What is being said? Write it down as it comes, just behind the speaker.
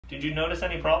Did you notice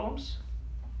any problems?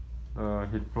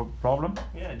 His problem?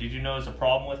 Yeah, did you notice a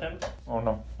problem with him? Oh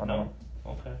no, No?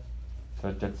 Okay.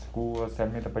 So just school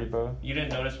send me the paper. You didn't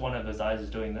notice one of his eyes is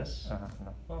doing this?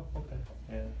 No. Oh, okay.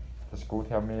 Yeah. The school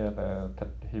tell me that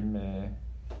him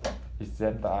is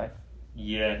sent eye.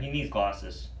 Yeah, he needs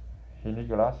glasses. He need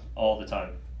glass. All the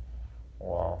time.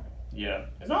 Wow. Yeah.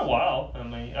 It's not wow.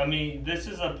 I mean, this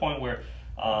is a point where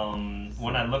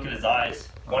when I look at his eyes,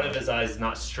 one of his eyes is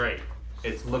not straight.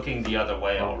 It's looking the other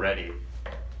way already.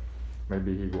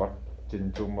 Maybe he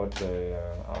watching too much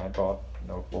iPod,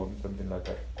 no phone, something like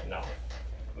that. No.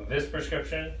 This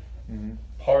prescription,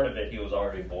 part of it he was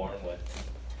already born with.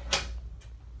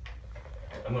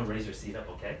 I'm gonna raise your seat up,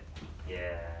 okay?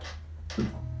 Yeah.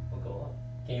 We'll go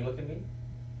up. Can you look at me?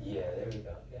 Yeah, there we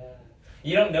go. Yeah.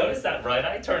 You don't notice that right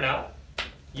eye turn out?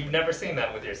 You've never seen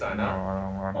that with your son, huh?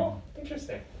 No. Oh,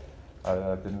 interesting.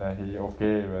 I think he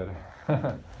okay,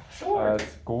 but Sure.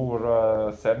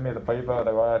 school send me the paper.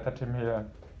 That's why I touch him here.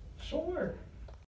 Sure.